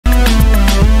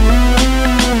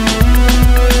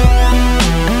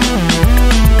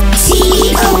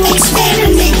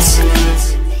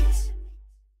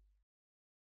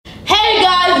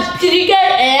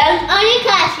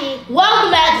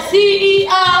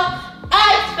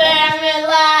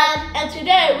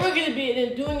today we're going to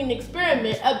be doing an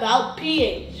experiment about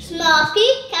pH. Small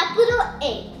p, capital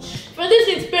H. For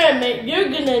this experiment, you're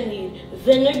going to need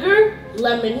vinegar,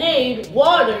 lemonade,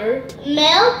 water,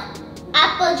 milk,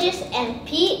 apple juice, and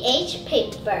pH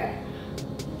paper.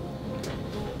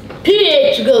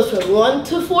 pH goes from 1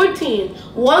 to 14,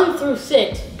 1 through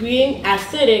 6 being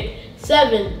acidic,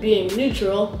 7 being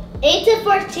neutral. 8 to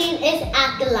 14 is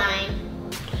alkaline.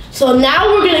 So now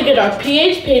we're gonna get our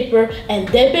pH paper and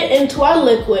dip it into our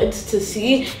liquids to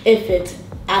see if it's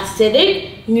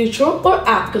acidic, neutral, or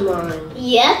alkaline.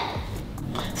 Yep.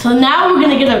 So now we're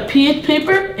gonna get our pH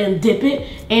paper and dip it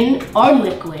in our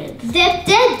liquids. Dip,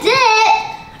 dip,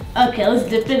 dip. Okay, let's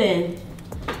dip it in.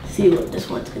 See what this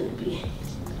one's gonna be.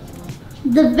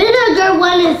 The vinegar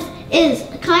one is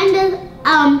kind of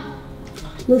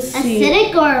Let's see.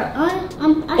 acidic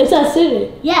or It's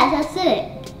acidic. Yeah, it's acidic.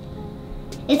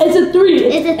 It's a 3.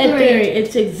 It's a 3.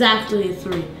 It's exactly a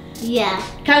 3. Yeah.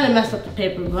 Kind of messed up the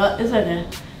paper, but it's okay.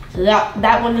 So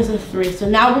that one is a 3. So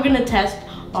now we're gonna test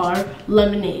our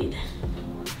lemonade.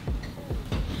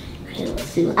 Okay, let's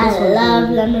see what this I love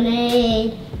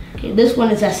lemonade. Okay, this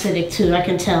one is acidic too, I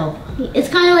can tell. It's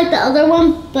kind of like the other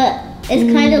one, but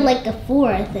it's kind of like a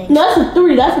 4, I think. No, that's a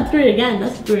 3. That's a 3 again.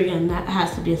 That's a 3 again. That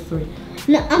has to be a 3.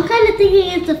 No, I'm kind of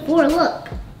thinking it's a 4.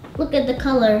 Look at the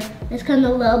color. It's kind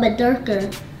of a little bit darker.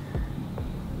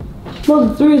 No,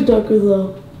 the 3 is darker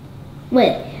though.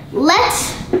 Wait,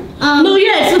 let's. No,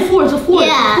 yeah, it's a 4. It's a 4.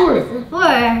 Yeah, it's a 4. it's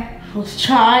a 4. Let's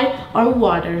try our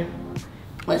water.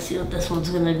 Let's see what this one's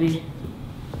gonna be.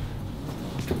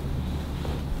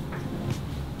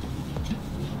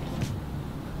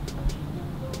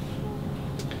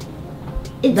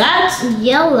 That's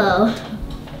yellow.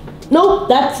 Nope,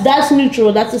 that's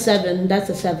neutral. That's a 7. That's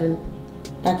a 7.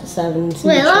 That's a 7. It's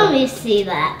Wait, neutral. let me see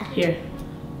that. Here.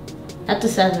 That's a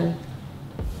 7.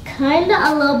 Kinda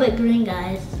a little bit green,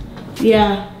 guys.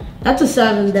 Yeah, that's a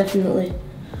 7, definitely.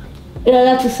 Yeah,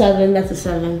 that's a 7. That's a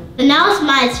 7. And now it's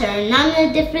my turn. Now I'm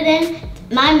gonna dip it in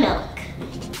my milk.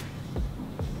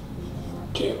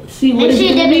 Okay, let's see what Make sure it's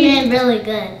you gonna dip be. it in really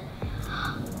good.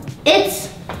 It's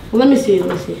Let me see. Let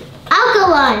me see.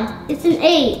 alkaline. It's an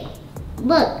 8.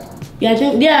 Look. Yeah, I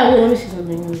think. Yeah, wait, let me see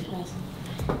something really fast.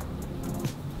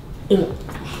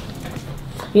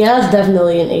 Yeah, that's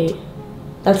definitely an 8.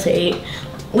 That's an 8.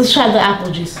 Let's try the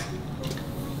apple juice.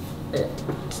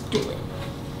 Let's do it.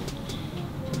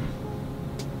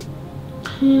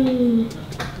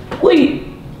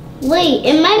 Wait,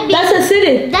 it might be. That's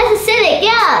acidic. That's acidic,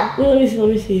 yeah. Wait, let me see. Let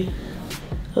me see.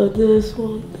 Oh, this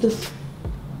one. This.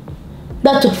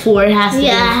 That's a 4. It has to be.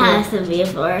 Yeah, a 4. it has to be a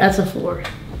 4. That's a 4.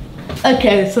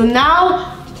 Okay, so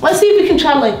now let's see if we can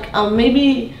try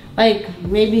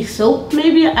maybe soap.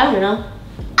 Maybe I don't know.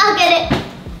 I'll get it.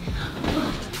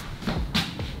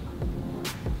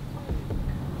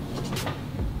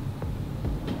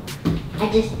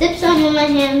 I just dipped some in my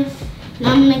hands.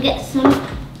 Now I'm gonna get some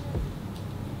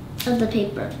of the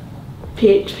paper.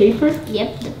 pH paper.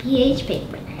 Yep, the pH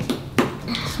paper.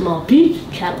 Small p,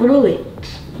 capital H.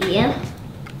 Yep.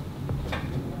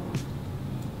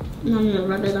 And I'm gonna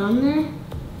rub it on there.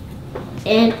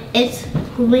 And it's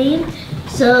green,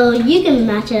 so you can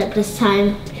match it up this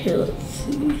time. Here, let's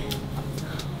see.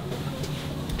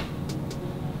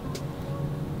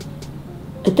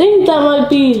 I think that might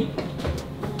be.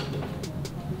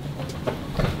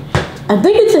 I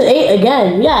think it's an 8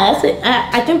 again. Yeah, that's it.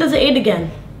 I think that's an 8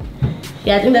 again.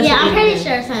 Yeah, I think that's. Yeah, an 8 I'm pretty again.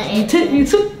 sure it's an 8. You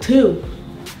took 2.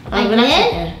 I but that's did?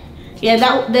 okay. Yeah,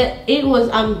 that 8 was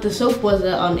the soap was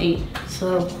on 8.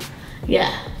 So,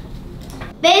 yeah.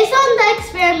 Based on the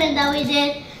experiment that we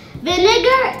did,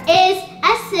 vinegar is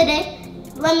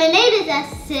acidic, lemonade is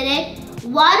acidic,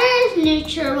 water is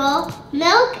neutral,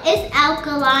 milk is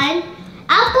alkaline,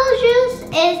 apple juice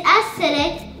is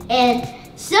acidic, and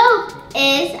soap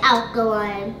is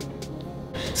alkaline.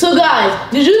 So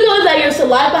guys, did you know that your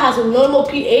saliva has a normal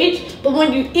pH, but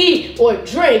when you eat or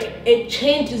drink, it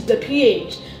changes the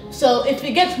pH. So if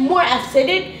it gets more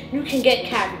acidic, you can get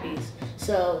cavities.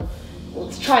 So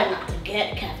let's try not to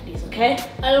get cavities, okay?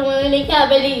 I don't want any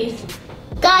cavities.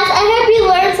 Guys, I hope you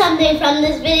learned something from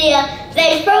this video.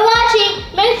 Thanks for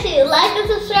watching. Make sure you like and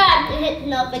subscribe and hit the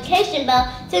notification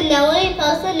bell to know when we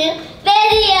post a new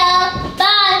video.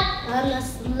 Bye. On the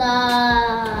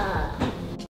slide.